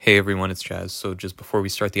Hey everyone, it's Jazz. So just before we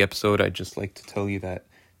start the episode, I'd just like to tell you that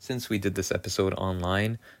since we did this episode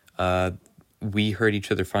online, we heard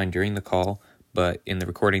each other fine during the call, but in the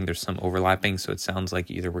recording there's some overlapping, so it sounds like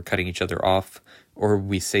either we're cutting each other off or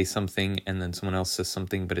we say something and then someone else says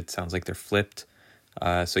something, but it sounds like they're flipped.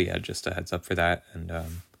 So yeah, just a heads up for that, and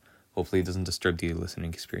hopefully it doesn't disturb the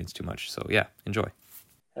listening experience too much. So yeah, enjoy.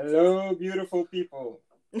 Hello, beautiful people.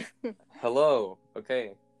 Hello.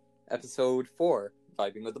 Okay. Episode 4.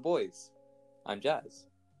 Vibing with the Boys. I'm Jazz.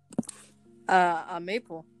 I'm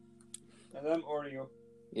Maple. And I'm Oreo.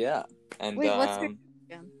 Yeah. And Wait, what's your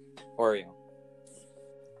again? Oreo.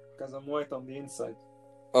 Because I'm white on the inside.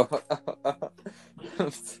 Oh.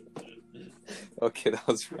 Okay, that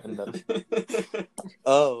was random.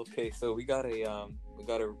 Oh, okay. So we got a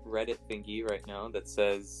Reddit thingy right now that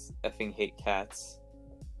says effing hate cats.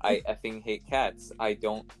 I effing hate cats. I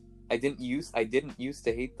didn't used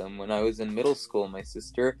to hate them. When I was in middle school, my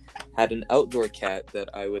sister had an outdoor cat that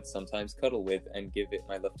I would sometimes cuddle with and give it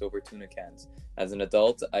my leftover tuna cans. As an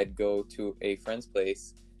adult, I'd go to a friend's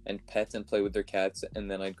place and pet and play with their cats, and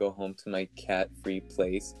then I'd go home to my cat-free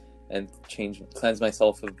place and cleanse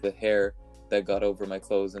myself of the hair that got over my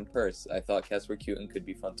clothes and purse. I thought cats were cute and could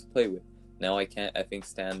be fun to play with. Now I can't effing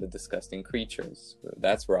stand the disgusting creatures.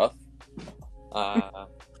 That's rough.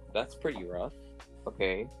 That's pretty rough.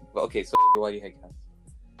 Okay, so why do you hate cats?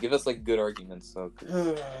 Give us, good arguments. So.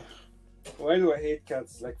 Why do I hate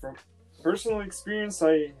cats? From personal experience,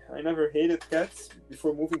 I never hated cats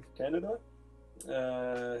before moving to Canada.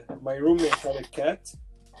 My roommate had a cat,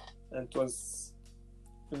 and it was...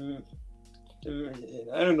 I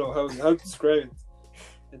don't know how to describe it.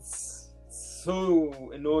 It's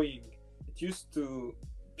so annoying. It used to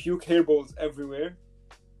puke hairballs everywhere.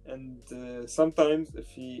 And sometimes if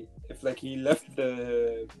he left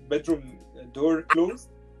the bedroom door closed,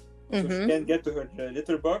 so she can't get to her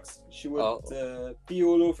litter box, she would pee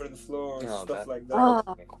all over the floor, stuff like that.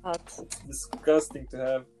 Oh, it's disgusting to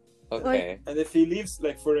have. Okay. And if he leaves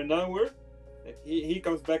for an hour, he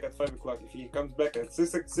comes back at 5 o'clock. If he comes back at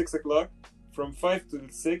 6 o'clock, from 5 to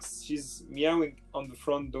 6, she's meowing on the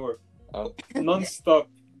front door, non-stop.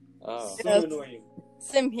 Oh. So annoying.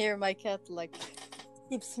 Same here. My cat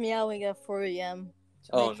keeps meowing at 4 a.m.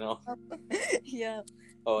 Oh no. Yeah.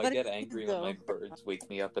 Oh, I get angry when my birds wake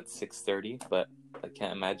me up at 6:30, but I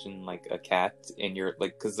can't imagine a cat in your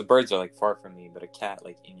because the birds are far from me, but a cat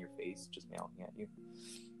in your face just meowing at you.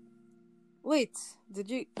 Wait,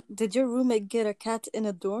 did your roommate get a cat in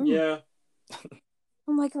a dorm? Yeah.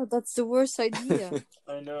 Oh my god, that's the worst idea.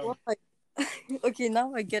 I know. Why? Okay,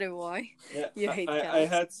 now I get it why. Yeah, you hate cats. I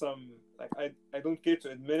had some I don't care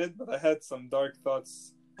to admit it, but I had some dark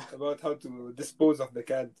thoughts about how to dispose of the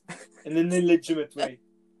cat in an illegitimate way.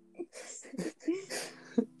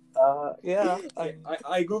 Yeah.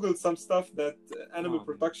 I googled some stuff that animal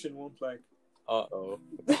production won't like. Uh-oh.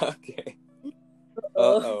 Okay.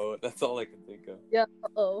 Uh-oh. That's all I can think of. Yeah,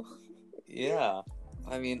 uh-oh. Yeah.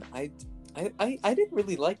 I mean, I didn't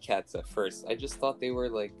really like cats at first. I just thought they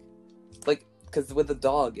were because with a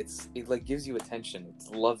dog, it gives you attention.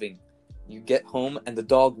 It's loving. You get home and the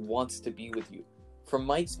dog wants to be with you. From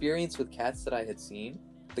my experience with cats that I had seen,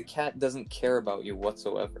 the cat doesn't care about you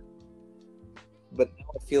whatsoever. But now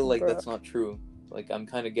I feel like that's not true. I'm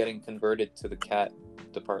kind of getting converted to the cat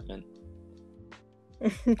department.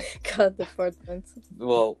 Cat department.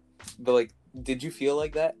 Well, but did you feel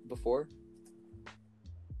like that before?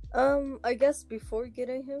 I guess before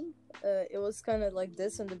getting him, it was kind of like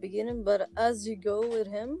this in the beginning, but as you go with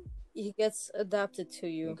him, he gets adapted to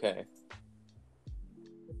you. Okay.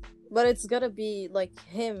 But it's gotta be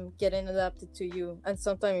him getting adapted to you, and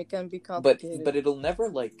sometimes it can be complicated. But it'll never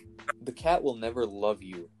the cat will never love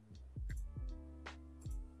you.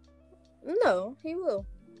 No, he will.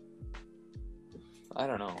 I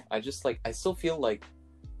don't know. I just I still feel like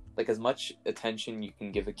as much attention you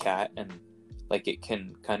can give a cat and it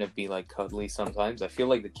can kind of be cuddly sometimes. I feel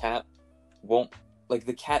like the cat won't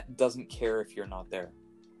the cat doesn't care if you're not there.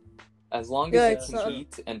 As long as it can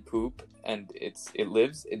eat and poop and it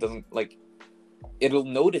lives, it doesn't it'll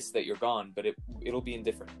notice that you're gone, but it'll be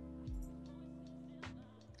indifferent.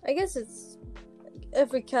 I guess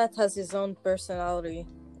every cat has his own personality,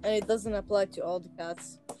 and it doesn't apply to all the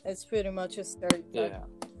cats. It's pretty much a stereotype. Yeah.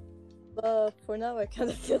 But for now, I kind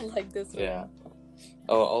of feel like this. Yeah.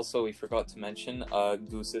 Oh, also, we forgot to mention,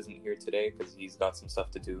 Goose isn't here today because he's got some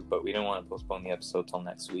stuff to do, but we didn't want to postpone the episode till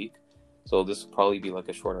next week. So this will probably be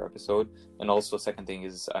a shorter episode. And also, second thing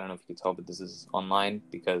is, I don't know if you can tell, but this is online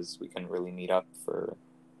because we couldn't really meet up for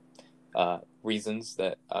reasons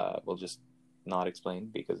that we'll just not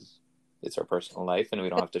explain because it's our personal life and we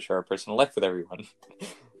don't have to share our personal life with everyone.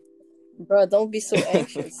 Bro, don't be so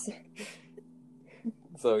anxious.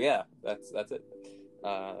 So yeah, that's it.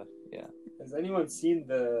 Yeah. Has anyone seen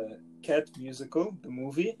the Cat musical, the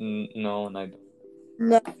movie? No, and I don't.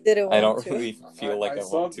 No, I didn't want I don't to. really feel like I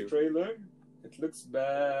saw want the to. trailer. It looks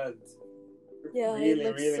bad. Yeah, really, it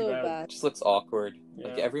looks really so bad. It bad. just looks awkward. Yeah.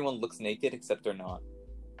 Like everyone looks naked except they're not.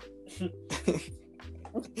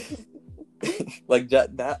 Like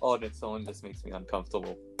that on its own just makes me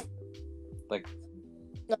uncomfortable. Like,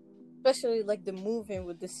 Especially like the moving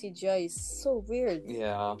with the CGI is so weird.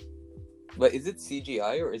 yeah. But is it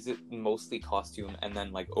CGI or is it mostly costume and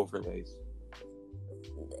then like overlays?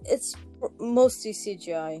 It's mostly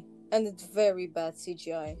CGI, and it's very bad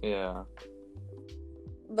CGI. Yeah.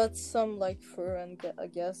 But some like fur and I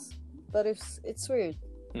guess. But it's weird.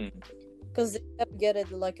 Because they kept getting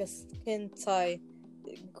like a skin tie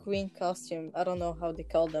green costume. I don't know how they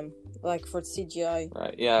call them. Like for CGI.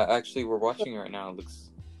 Right. Yeah, actually we're watching it right now.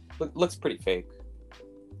 It looks pretty fake.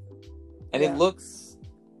 And Yeah. it looks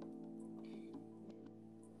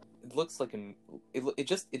like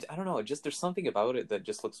I don't know, it just there's something about it that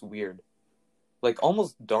just looks weird. Like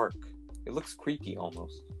almost dark. It looks creepy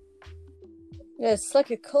almost. Yeah, it's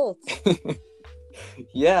like a cult.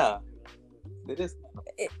 Yeah. It is.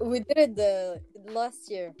 We did it last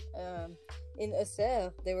year. In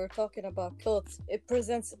ESR, they were talking about cults. It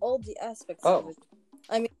presents all the aspects of it.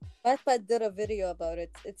 I mean, MatPat did a video about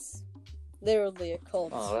it. It's literally a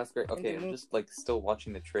cult. Oh, that's great. in Okay, the I'm movie. just like still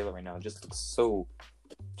watching the trailer right now. It just looks so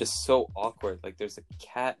awkward. Like there's a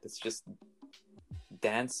cat that's just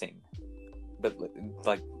dancing, but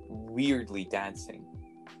like weirdly dancing.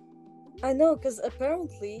 I know, because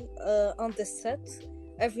apparently, on the set,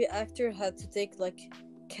 every actor had to take like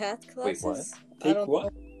cat classes. Wait, what? I Take don't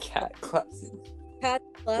what? know. Cat classes. Cat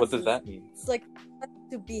classes. What does that mean? It's like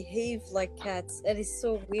to behave like cats, and it's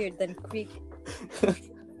so weird and creepy.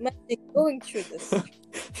 Imagine going through this.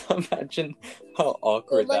 Imagine how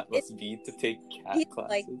awkward like, that must be to take cat He classes.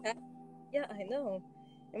 like cat. Yeah, I know.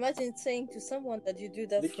 Imagine saying to someone that you do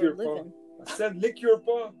that Lick for your a living. I said lick your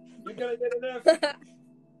paw. You're gonna get an F.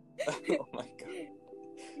 Oh my god.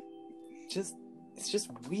 It's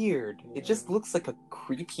just weird. It just looks like a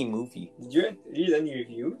creepy movie. Did you read any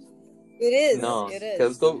reviews? It is. No, It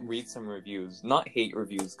let's is. go read some reviews. Not hate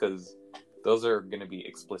reviews, because those are gonna be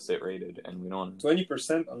explicit rated, and we don't.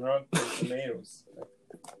 20% on Rotten Tomatoes.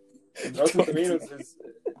 Rotten Tomatoes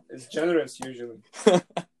is generous usually.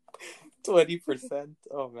 20%.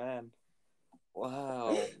 Oh man.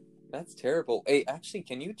 Wow. That's terrible. Hey, actually,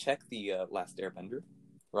 can you check the Last Airbender?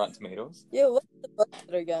 Rotten Tomatoes? Yeah, what's the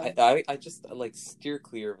budget again? I just like steer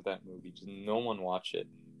clear of that movie. Just no one watch it.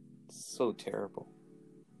 It's so terrible.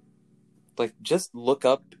 Like just look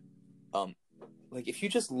up like if you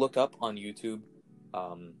just look up on YouTube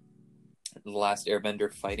the Last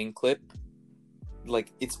Airbender fighting clip,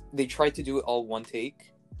 like they tried to do it all one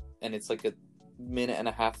take, and it's like a minute and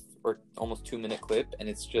a half or almost 2 minute clip, and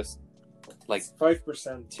it's just like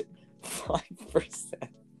 5%. 5%.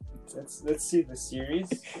 Let's see the series.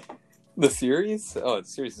 The series? Oh, the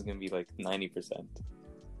series is gonna be like 90%.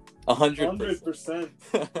 100%.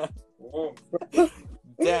 100%. Whoa.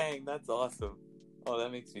 Dang, that's awesome. Oh,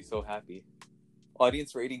 that makes me so happy.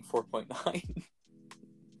 Audience rating 4.9.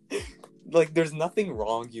 Like, there's nothing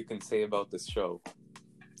wrong you can say about this show.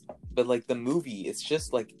 But, like, the movie, it's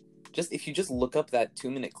just, like, if you just look up that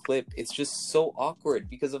 2-minute clip, it's just so awkward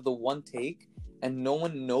because of the one take, and no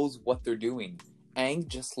one knows what they're doing. Aang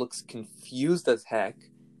just looks confused as heck,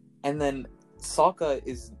 and then Sokka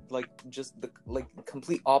is, like, just the, like,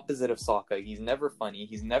 complete opposite of Sokka. He's never funny,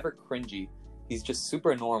 he's never cringy, he's just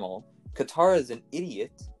super normal. Katara is an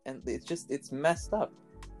idiot, and it's messed up.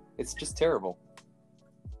 It's just terrible.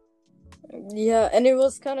 Yeah, and it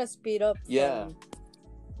was kind of speed up. Yeah.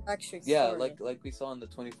 Actually. Yeah, like we saw in the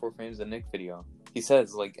 24 frames of Nick video. He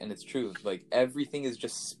says, like, and it's true, like, everything is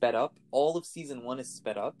just sped up. All of season 1 is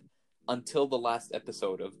sped up until the last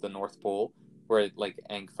episode of the North Pole, where, like,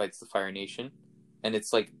 Aang fights the Fire Nation. And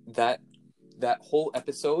it's like, that whole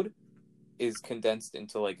episode is condensed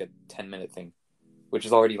into, like, a 10-minute thing, which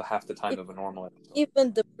is already half the time of a normal episode.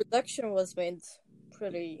 Even the production was made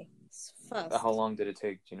pretty fast. How long did it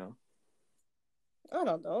take, do you know? I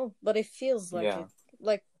don't know, but it feels like Yeah. it.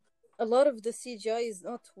 Like, a lot of the CGI is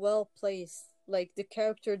not well placed. Like, the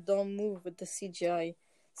character don't move with the CGI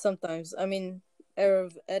sometimes. I mean, error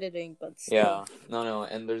of editing, but still. Yeah, no,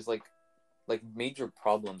 and there's like major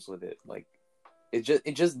problems with it. Like, it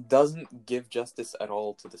just doesn't give justice at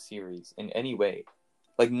all to the series in any way.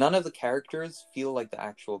 Like, none of the characters feel like the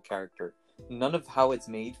actual character. None of how it's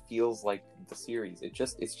made feels like the series.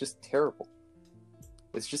 It's just terrible.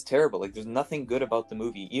 It's just terrible. Like, there's nothing good about the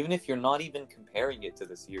movie, even if you're not even comparing it to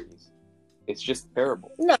the series. It's just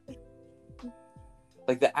terrible. No.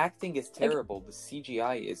 Like, the acting is terrible. The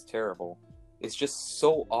CGI is terrible. It's just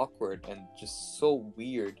so awkward and just so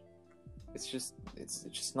weird. It's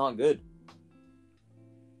just not good.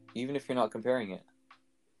 Even if you're not comparing it.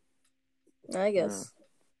 I guess.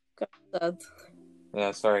 Sad.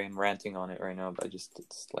 Yeah, sorry, I'm ranting on it right now, but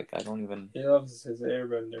it's like, I don't even... He loves his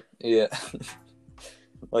airbender. Yeah.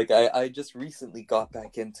 Like, I just recently got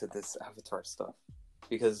back into this Avatar stuff.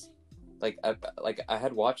 Because, I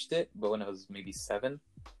had watched it, but when I was maybe 7.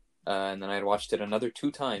 And then I had watched it another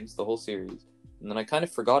 2 times, the whole series. And then I kind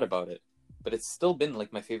of forgot about it. But it's still been,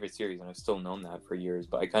 like, my favorite series, and I've still known that for years.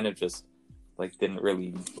 But I kind of just, like, didn't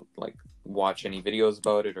really, like, watch any videos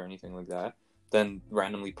about it or anything like that. Then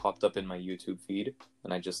randomly popped up in my YouTube feed,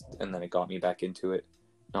 and then it got me back into it.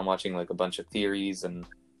 Now I'm watching, like, a bunch of theories and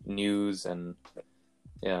news, and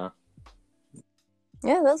yeah.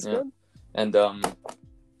 Yeah, that's good. And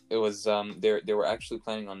it was they were actually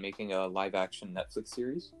planning on making a live action Netflix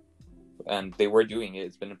series, and they were doing it.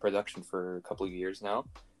 It's been in production for a couple of years now.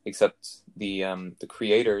 Except the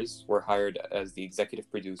creators were hired as the executive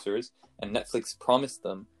producers, and Netflix promised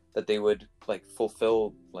them that they would, like,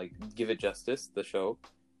 fulfill, like, give it justice, the show.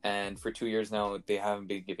 And for 2 years now, they haven't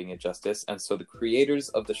been giving it justice. And so the creators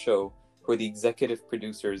of the show, who are the executive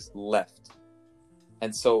producers, left.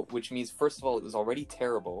 And so, which means, first of all, it was already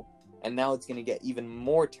terrible, and now it's going to get even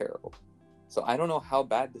more terrible. So I don't know how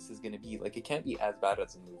bad this is going to be. Like, it can't be as bad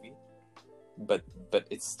as a movie. But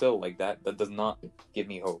it's still like that. That does not give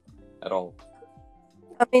me hope at all.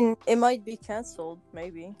 I mean, it might be cancelled,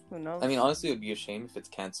 maybe. Who knows? I mean, honestly, it would be a shame if it's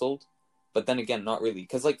cancelled. But then again, not really.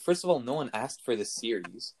 Because, like, first of all, no one asked for this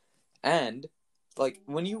series. And, like,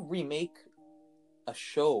 when you remake a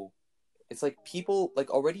show, it's like people,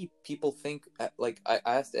 like, already people think, like, I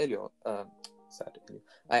asked Elio, I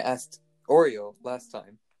asked Oreo last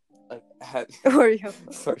time.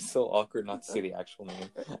 Oreo. Sorry, so awkward not to say the actual name.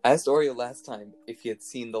 I asked Oreo last time if he had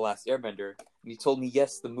seen The Last Airbender, and he told me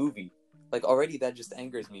yes, the movie. Like, already that just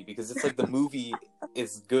angers me, because it's like the movie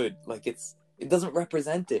is good. Like, it doesn't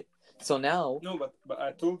represent it. So now... No, but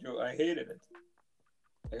I told you I hated it.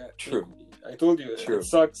 True. I told you True. It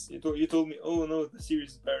sucks. You told me, oh no, the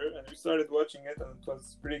series is better, and we started watching it, and it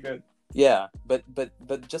was pretty good. Yeah, but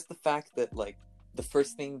just the fact that, like, the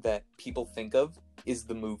first thing that people think of is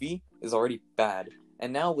the movie is already bad.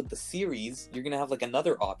 And now with the series, you're going to have, like,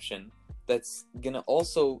 another option that's going to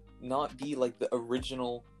also not be, like, the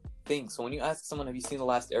original thing. So when you ask someone, have you seen The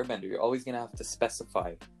Last Airbender, you're always going to have to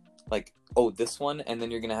specify, like, oh, this one, and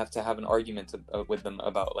then you're going to have an argument with them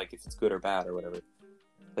about, like, if it's good or bad or whatever.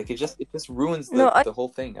 Like, it just ruins the whole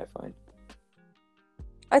thing, I find.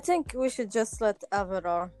 I think we should just let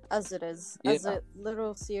Avatar as it is, Yeah. as a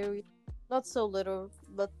little series. Not so little,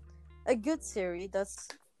 but a good series that's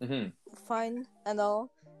fine and all.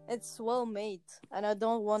 It's well made, and I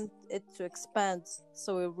don't want it to expand,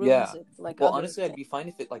 so it ruins it. Like, well, honestly, I'd be fine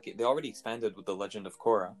if they already expanded with The Legend of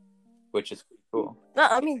Korra, which is pretty cool. No,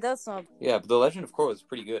 I mean, that's not... Yeah, but The Legend of Korra is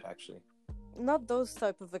pretty good, actually. Not those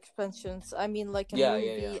type of expansions. I mean, like a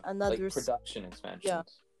movie, another... Like production expansions. Yeah.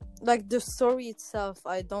 Like, the story itself,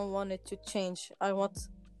 I don't want it to change. I want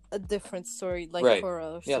a different story, like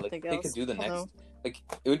Korra or something else. They could do the next... Like,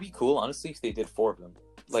 it would be cool, honestly, if they did 4 of them.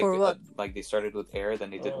 Like, For what? Like, they started with air, then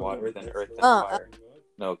they did water, then earth, then fire.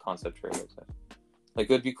 No, concept trailer. Like,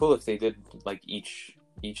 it would be cool if they did, like, each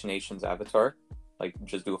nation's avatar. Like,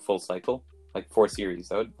 just do a full cycle. Like, 4 series.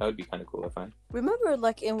 That would be kind of cool, I find. Remember,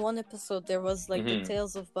 like, in one episode, there was, like, the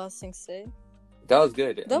Tales of Ba Sing Se? That was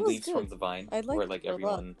good. That was Leaves good. from the Vine. I liked where, like, it a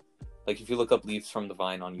lot. everyone... Like, if you look up Leaves from the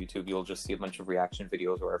Vine on YouTube, you'll just see a bunch of reaction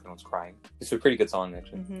videos where everyone's crying. It's a pretty good song,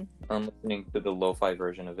 actually. I'm listening to the lo-fi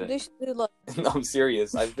version of it. They should do, like... No, I'm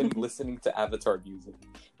serious. I've been listening to Avatar music,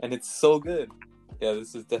 and it's so good. Yeah,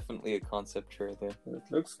 this is definitely a concept trailer. It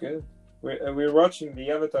looks good. We're watching the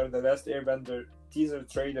Avatar: The Last Airbender teaser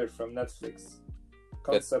trailer from Netflix.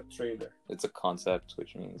 Concept trailer. It's a concept,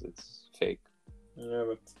 which means it's fake. Yeah,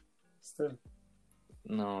 but still.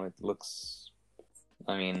 No, it looks...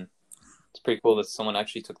 I mean... It's pretty cool that someone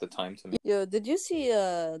actually took the time to make. Yo, did you see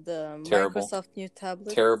the Microsoft new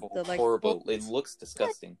tablet? Terrible, the, like, horrible. It looks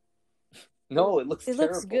disgusting. No, it looks terrible. It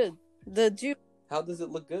looks good. The Duo. How does it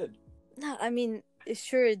look good? No, I mean,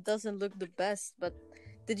 sure, it doesn't look the best, but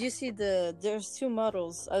did you see there's 2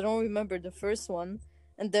 models. I don't remember the first one,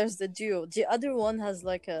 and there's the Duo. The other one has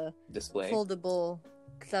like a display foldable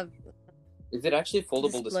Is it actually a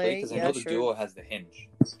foldable display? Because I know the Duo has the hinge.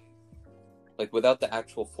 Like, without the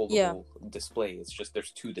actual foldable display, it's just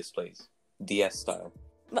there's 2 displays, DS style.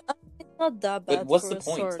 But it's not that But bad what's for the a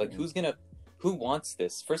point? Like, start. who wants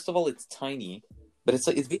this? First of all, it's tiny, but it's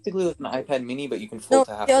basically like an iPad Mini, but you can No, fold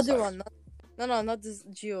to half the the other size. one. Not this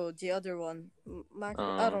Geo. The other one.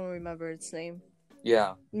 I don't remember its name.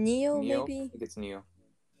 Yeah. Neo, Neo? maybe? I think it's Neo.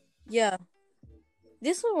 Yeah.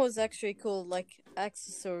 This one was actually cool, like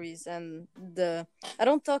accessories and the. I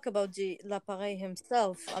don't talk about the l'appareil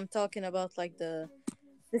himself. I'm talking about like the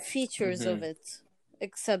features of it,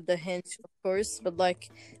 except the hinge, of course. But like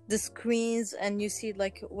the screens, and you see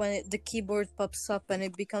like when the keyboard pops up and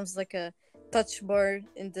it becomes like a touch bar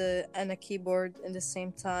and a keyboard in the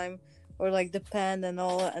same time, or like the pen and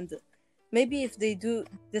all. And maybe if they do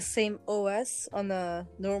the same OS on a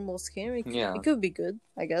normal screen, it could be good,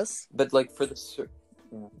 I guess. But like for the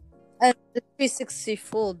and the 360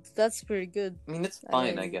 fold, that's pretty good. I mean, it's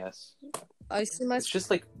fine, I guess. I see my. It's just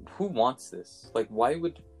like, who wants this? Like, why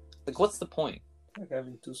would? Like, what's the point? Like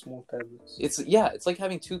having two small tablets. It's like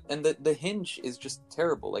having two, and the hinge is just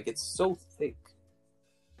terrible. Like, it's so thick.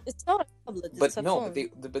 It's not a tablet. But it's a no,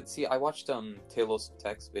 phone. but see, I watched Talos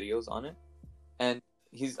Tech's videos on it, and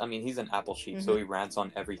he's an Apple sheep, so he rants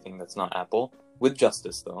on everything that's not Apple with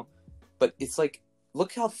justice though. But it's like,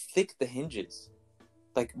 look how thick the hinge is.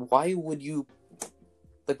 Like, why would you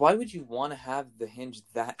want to have the hinge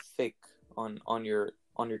that thick on your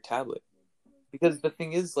tablet? Because the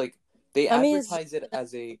thing is, like, they advertise it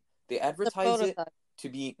to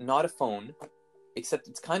be not a phone, except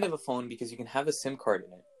it's kind of a phone because you can have a SIM card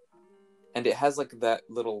in it, and it has like that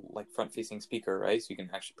little like front-facing speaker, right? So you can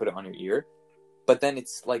actually put it on your ear. But then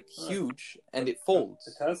it's like huge and it folds.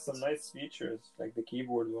 It has some nice features, like the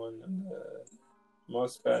keyboard one and the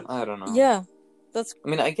mouse pad. I don't know. Yeah, I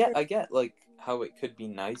mean, I get like how it could be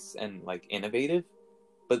nice and like innovative,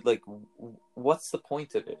 but like, what's the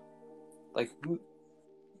point of it? Like,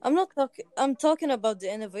 I'm talking about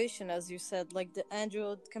the innovation, as you said, like the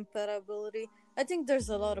Android compatibility. I think there's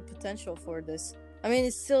a lot of potential for this. I mean,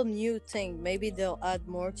 it's still a new thing. Maybe they'll add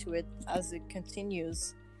more to it as it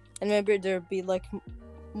continues, and maybe there'll be like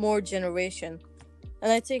more generation.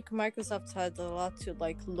 And I think Microsoft had a lot to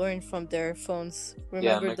like learn from their phones.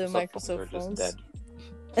 Remember the Microsoft phones? Just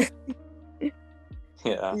dead.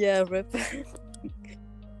 Yeah. Yeah, rip.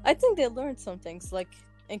 I think they learned some things, like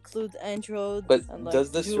include Android. But and, like, does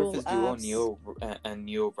the Surface Duo apps.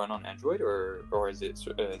 Neo run on Android or is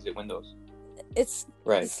it Windows? It's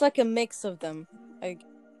right. It's like a mix of them.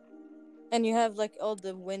 And you have like all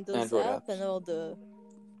the Windows Android app apps. and all the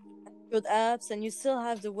Android apps, and you still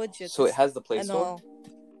have the widgets. So it has the Play and Store? all.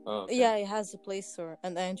 Oh, okay. Yeah, it has the Play Store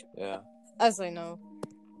and Android. Yeah. As I know.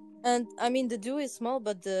 And I mean, the Duo is small,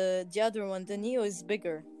 but the other one, the Neo, is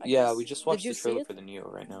bigger. I guess. We just watched the trailer for the Neo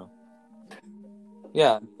right now.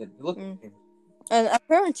 Yeah, it looked. And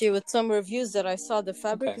apparently, with some reviews that I saw, the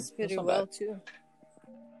fabric is pretty well too.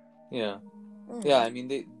 Yeah, yeah. I mean,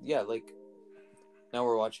 like now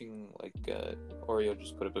we're watching like Oreo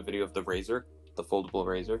just put up a video of the Razr, the foldable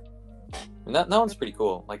Razr, and that one's pretty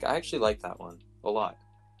cool. Like, I actually like that one a lot.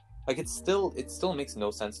 Like, it still makes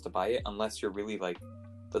no sense to buy it unless you're really like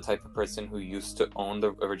the type of person who used to own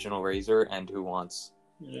the original Razr and who wants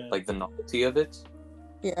like the novelty of it.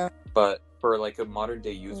 Yeah. But for like a modern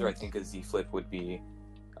day user, I think a Z Flip would be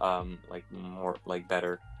like more like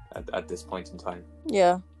better at this point in time.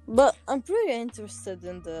 Yeah, but I'm pretty interested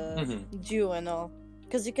in the Duo and all,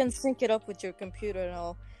 because you can sync it up with your computer and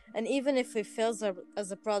all. And even if it fails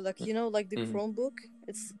as a product, you know, like the Chromebook,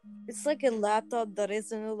 it's like a laptop that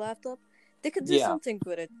isn't a laptop. They could do something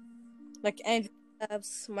with it, like Android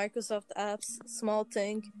apps, Microsoft apps, small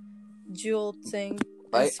thing, dual thing.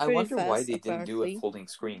 I wonder why they didn't do a folding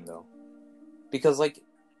screen though, because like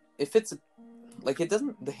if it's like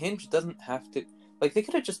the hinge doesn't have to, like, they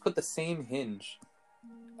could have just put the same hinge,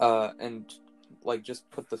 and like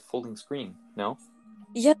just put the folding screen. No.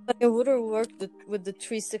 Yeah, but it would have worked with the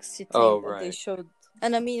 360 thing that they showed.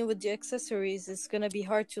 And I mean, with the accessories, it's gonna be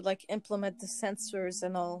hard to like implement the sensors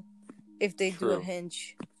and all if they do a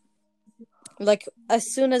hinge. Like,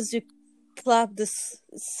 as soon as you clap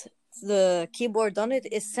the keyboard on it,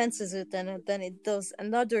 it senses it, and then it does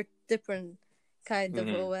another different kind of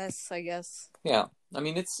OS, I guess. Yeah, I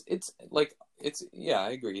mean, it's I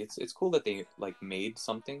agree. It's cool that they like made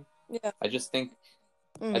something. Yeah. I just think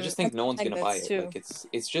no one's gonna buy it. Too. Like,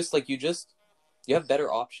 it's just like you have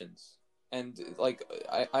better options, and like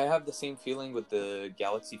I have the same feeling with the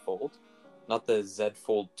Galaxy Fold, not the Z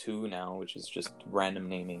Fold 2 now, which is just random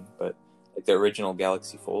naming, but like the original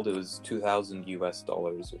Galaxy Fold, it was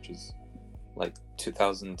 $2,000, which is like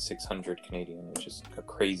 2,600 Canadian, which is a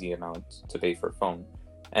crazy amount to pay for a phone.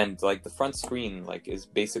 And like the front screen like is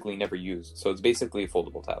basically never used, so it's basically a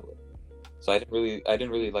foldable tablet. So I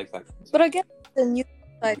didn't really like that concept. But I guess it's a new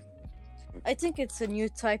type. I think it's a new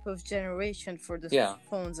type of generation for the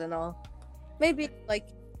phones and all. Maybe like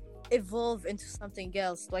evolve into something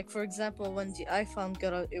else. Like for example, when the iPhone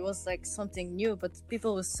got out, it was like something new, but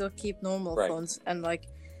people will still keep normal phones. And like,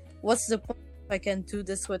 what's the point if I can do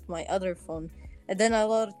this with my other phone? And then a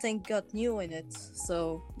lot of things got new in it,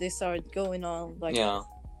 so they started going on like. Yeah.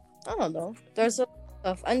 I don't know. There's a lot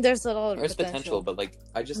of stuff, and there's a lot of potential. But like,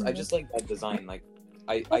 I just like that design. Like,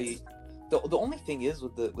 the only thing is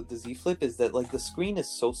with the Z Flip is that like the screen is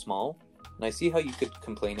so small, and I see how you could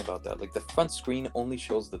complain about that. Like the front screen only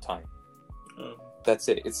shows the time. That's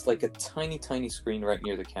it. It's like a tiny screen right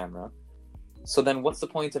near the camera. So then, what's the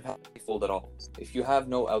point of having it fold at all? If you have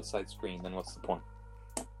no outside screen, then what's the point?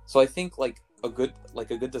 So I think like a good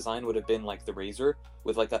design would have been like the Razr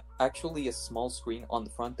with like actually a small screen on the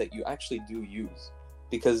front that you actually do use,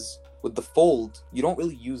 because with the Fold you don't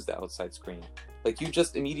really use the outside screen. Like you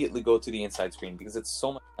just immediately go to the inside screen because it's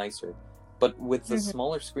so much nicer. But with the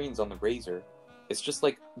smaller screens on the Razr, it's just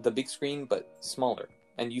like the big screen but smaller,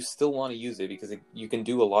 and you still want to use it because you can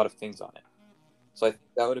do a lot of things on it. So I think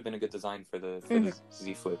that would have been a good design for the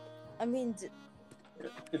Z Flip. I mean,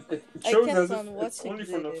 it shows as if it's only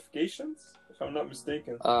for notifications, if I'm not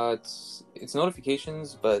mistaken. It's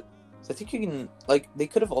notifications, but I think you can like they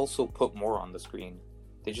could have also put more on the screen.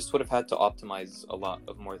 They just would have had to optimize a lot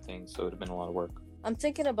of more things, so it would have been a lot of work. I'm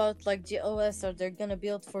thinking about like the OS or they're gonna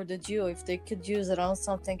build for the Duo, if they could use it on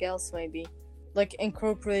something else maybe, like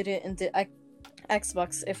incorporate it in the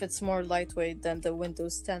Xbox if it's more lightweight than the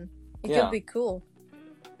Windows 10. It could be cool.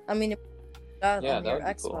 I mean, that on your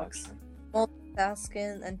Xbox, cool,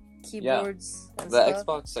 multitasking and keyboards. And the stuff.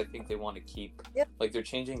 Xbox, I think they want to keep like they're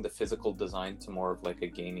changing the physical design to more of like a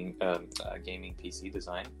gaming PC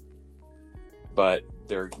design, but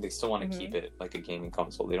they still want to keep it like a gaming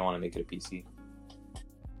console. They don't want to make it a PC.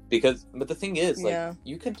 But the thing is, like,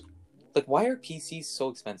 you could, like, why are PCs so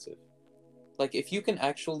expensive? Like, if you can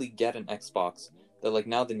actually get an Xbox that, like,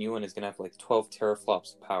 now the new one is gonna have like 12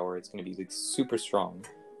 teraflops of power, it's gonna be like super strong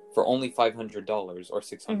for only $500 or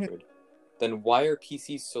 $600. Then why are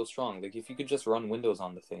PCs so strong? Like, if you could just run Windows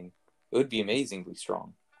on the thing, it would be amazingly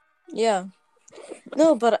strong. Yeah.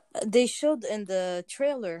 No, but they showed in the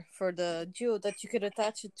trailer for the Duo that you could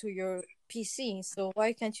attach it to your PC. So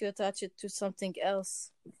why can't you attach it to something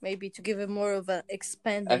else? Maybe to give it more of an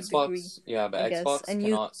expanding degree. Yeah, but Xbox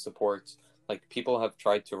cannot support. Like, people have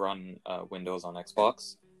tried to run Windows on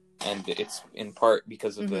Xbox, and it's in part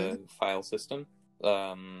because of the file system.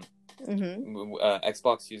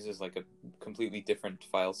 Xbox uses like a completely different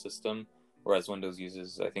file system, whereas Windows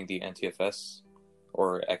uses, I think, the NTFS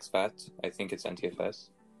or exFAT. I think it's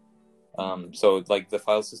NTFS. So like the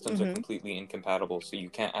file systems are completely incompatible, so you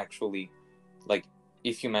can't actually, like,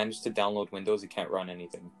 if you manage to download Windows, it can't run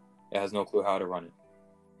anything. It has no clue how to run it.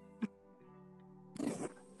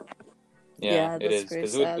 Yeah, it is,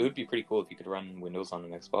 because it would be pretty cool if you could run Windows on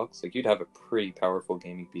an Xbox. Like, you'd have a pretty powerful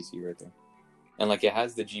gaming PC right there. And like, it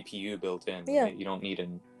has the GPU built in. Yeah. Right? You don't need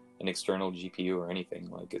an external GPU or anything.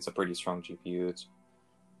 Like, it's a pretty strong GPU.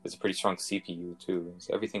 It's a pretty strong CPU too.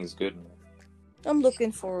 So everything's good in there. I'm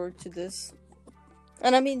looking forward to this.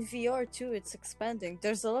 And I mean, VR too, it's expanding.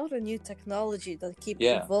 There's a lot of new technology that keeps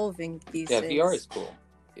evolving these days. Yeah, VR is cool.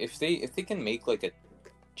 If they can make like a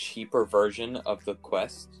cheaper version of the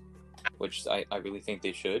Quest, which I really think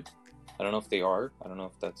they should. I don't know if they are. I don't know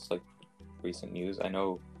if that's like recent news. I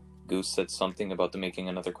know Goose said something about them making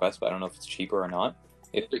another Quest, but I don't know if it's cheaper or not.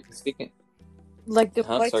 If they can... Like the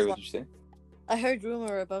white Sorry, one. what did you say? I heard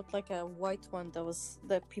rumor about like a white one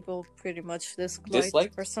that people pretty much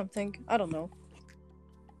disliked or something. I don't know.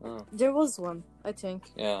 Oh. There was one, I think.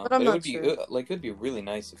 Yeah, but I'm not sure. It would be really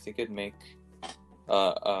nice if they could make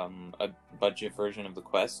a budget version of the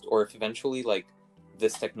Quest, or if eventually like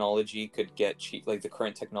this technology could get cheap, like the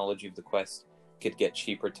current technology of the Quest could get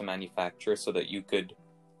cheaper to manufacture, so that you could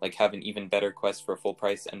like have an even better Quest for a full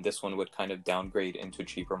price, and this one would kind of downgrade into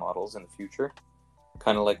cheaper models in the future.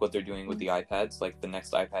 Kind of like what they're doing with the iPads. Like the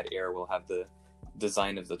next iPad Air will have the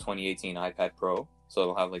design of the 2018 iPad Pro, so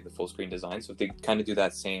it'll have like the full screen design. So if they kind of do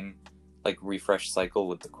that same like refresh cycle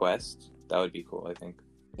with the Quest, that would be cool, I think.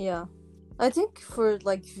 Yeah, I think for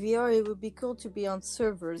like VR, it would be cool to be on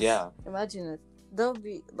servers. Yeah, imagine it. That would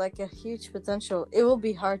be like a huge potential. It will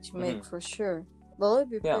be hard to make for sure, but it would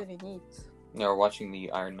be pretty neat. Yeah, we're watching the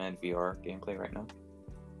Iron Man VR gameplay right now,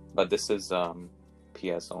 but this is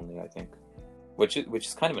PS only, I think. Which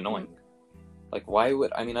is kind of annoying. Like, why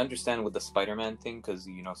would... I mean, I understand with the Spider-Man thing, because,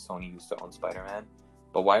 you know, Sony used to own Spider-Man.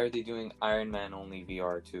 But why are they doing Iron Man only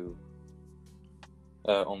VR too?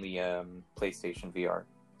 Only PlayStation VR.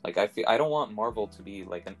 Like I don't want Marvel to be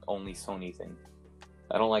like an only Sony thing.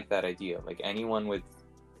 I don't like that idea. Like anyone with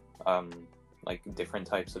like different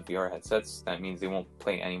types of VR headsets, that means they won't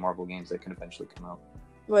play any Marvel games that can eventually come out.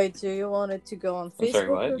 Wait, do you want it to go on Facebook? I'm sorry,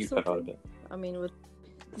 what? Or You something? cut out a bit. I mean,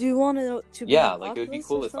 do you want it to be Yeah, on like it would be Oculus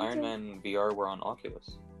cool or if Iron something? Man VR were on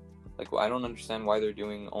Oculus. Like I don't understand why they're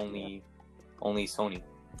doing only Sony.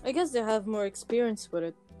 I guess they have more experience with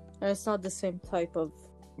it, and it's not the same type of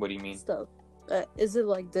What do you mean? stuff. Is it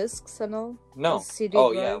like discs and all? No. Like CD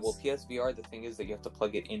Oh drives? yeah, well PSVR, the thing is that you have to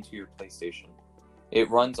plug it into your PlayStation. It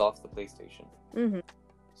runs off the PlayStation. Mm-hmm.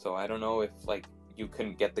 So I don't know if like you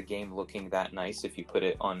couldn't get the game looking that nice if you put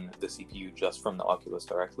it on the CPU just from the Oculus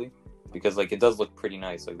directly, because like it does look pretty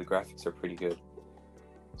nice. Like the graphics are pretty good.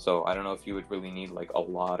 So I don't know if you would really need like a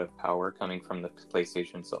lot of power coming from the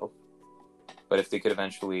PlayStation itself. But if they could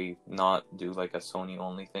eventually not do like a Sony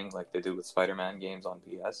only thing like they do with Spider-Man games on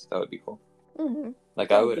PS, that would be cool. Mm-hmm. Like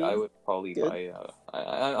That I would would be probably good. buy.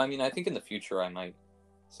 I mean, I think in the future I might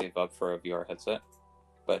save up for a VR headset.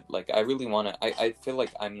 But like I really want to. I feel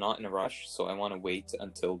like I'm not in a rush, so I want to wait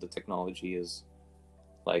until the technology is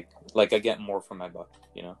like I get more for my buck.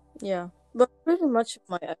 You know? Yeah, but pretty much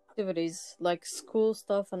my activities, like school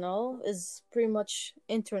stuff and all, is pretty much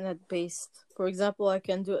internet based. For example, I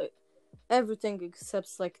can do everything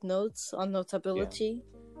except like notes on Notability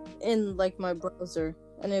in like my browser,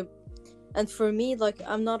 and for me, like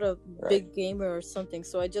I'm not a big gamer or something,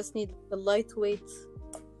 so I just need a lightweight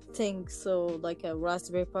thing, so like a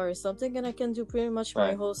Raspberry Pi or something, and I can do pretty much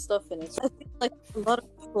my whole stuff in it. I think like a lot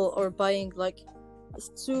of people are buying like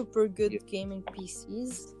super good gaming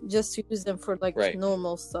PCs just to use them for like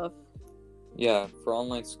normal stuff. Yeah, for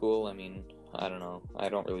online school, I mean, I don't know. I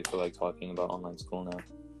don't really feel like talking about online school now.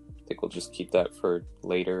 I think we'll just keep that for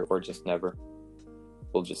later or just never.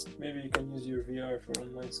 We'll just... Maybe you can use your VR for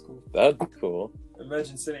online school. That'd be cool.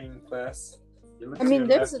 Imagine sitting in class. You look I mean, to your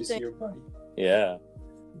there's left, a you see thing. your body. Yeah.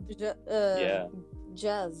 Yeah.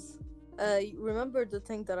 Jazz. Remember the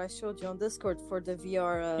thing that I showed you on Discord for the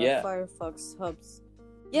VR Firefox hubs?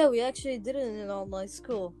 Yeah, we actually did it in an online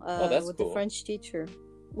school that's with cool. the French teacher.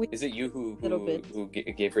 Is it you who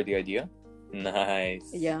gave her the idea? Nice.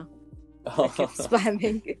 Yeah. I kept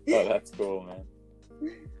spamming. Oh, that's cool, man.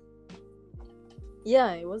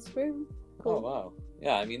 Yeah, it was very cool. Oh, wow.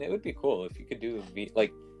 Yeah, I mean, it would be cool if you could do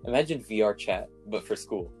imagine VR chat, but for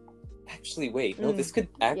school. Actually, wait, no, this could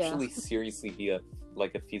actually seriously be a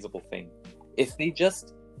feasible thing. If they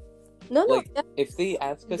just if they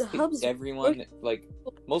ask us everyone, like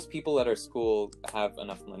most people at our school have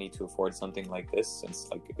enough money to afford something like this, since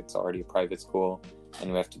like it's already a private school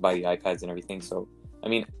and we have to buy the iPads and everything. So I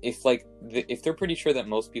mean, if if they're pretty sure that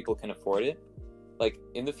most people can afford it, like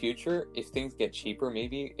in the future, if things get cheaper,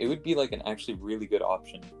 maybe it would be like an actually really good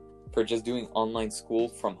option for just doing online school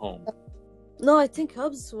from home. No, I think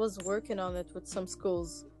Hubs was working on it with some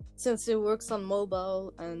schools, since it works on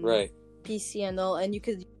mobile and PC and all, and you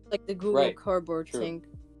could use like the Google Cardboard thing.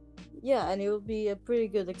 Yeah, and it will be a pretty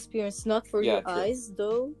good experience, not for your eyes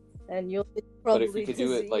though, and you'll probably. But if we could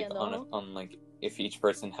do it like on like if each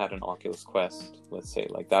person had an Oculus Quest, let's say,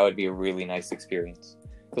 like that would be a really nice experience.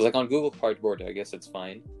 Because like on Google Cardboard, I guess it's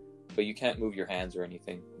fine, but you can't move your hands or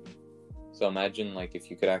anything. So imagine like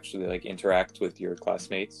if you could actually like interact with your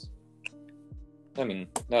classmates. I mean,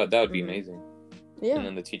 that would be amazing. Yeah. And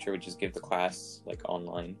then the teacher would just give the class like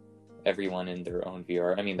online, everyone in their own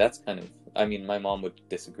VR. I mean, that's kind of. I mean, my mom would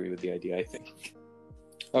disagree with the idea, I think.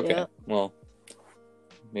 Okay, well,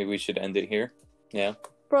 maybe we should end it here. Yeah.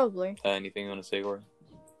 Probably. Anything you want to say, Gordon?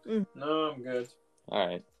 No, I'm good. All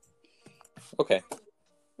right. Okay.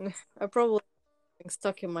 I probably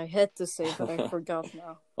stuck in my head to say, but I forgot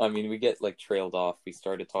now. I mean, we get like trailed off. We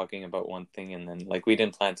started talking about one thing, and then like we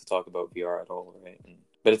didn't plan to talk about VR at all, right?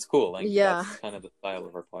 But it's cool. Like that's kind of the style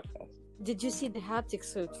of our podcast. Did you see the haptic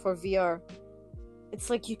suit for VR? It's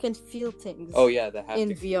like you can feel things. Oh yeah, the haptic in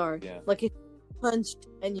VR. Suit, yeah. Like it punched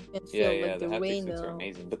and you can feel like the haptic suits are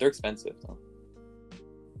amazing, but they're expensive though.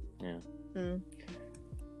 Yeah.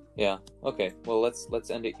 Yeah. Okay. Well, let's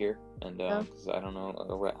end it here, and because I don't know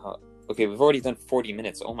how. Okay, we've already done 40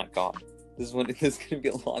 minutes. Oh my god, this is gonna be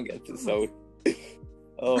a long episode.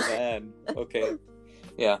 Oh man. Okay.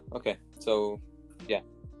 Yeah. Okay. So, yeah.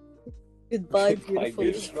 Goodbye, beautiful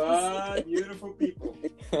people. Goodbye, beautiful people.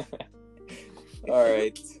 All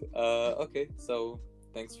right. Okay. So,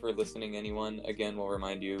 thanks for listening, anyone. Again, we'll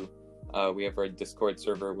remind you, we have our Discord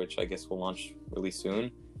server, which I guess will launch really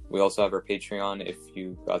soon. We also have our Patreon. If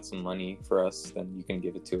you got some money for us, then you can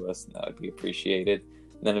give it to us, and that would be appreciated.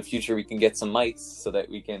 And then in the future, we can get some mics so that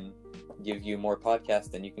we can give you more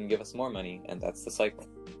podcasts, and you can give us more money, and that's the cycle.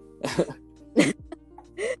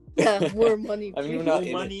 Yeah, more money. I mean, we're More not in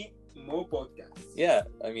it. money, more podcasts. Yeah,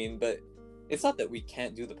 I mean, but it's not that we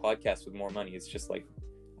can't do the podcast with more money. It's just like,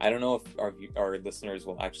 I don't know if our listeners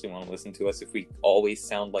will actually want to listen to us if we always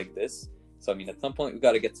sound like this. So, I mean, at some point, we've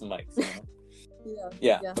got to get some mics, you know?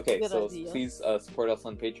 Yeah. Okay, good so idea. please support us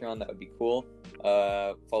on Patreon. That would be cool.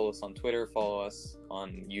 Follow us on Twitter. Follow us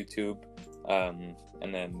on YouTube. And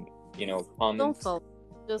then, you know, comment. Don't follow.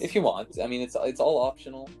 Just If you want. I mean, it's all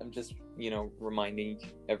optional. I'm just, you know, reminding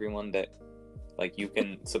everyone that, like, you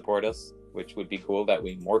can support us, which would be cool. That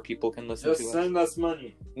way more people can listen Just to us. send us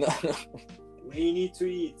money. No, We need to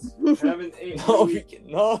eat. We haven't ate.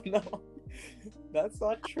 no, no. That's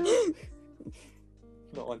not true.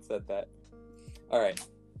 No one said that. All right.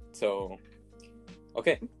 So,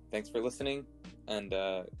 okay. Thanks for listening, and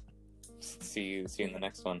see you in the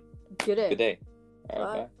next one. good day. Good day. All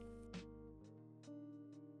right, Bye. bye.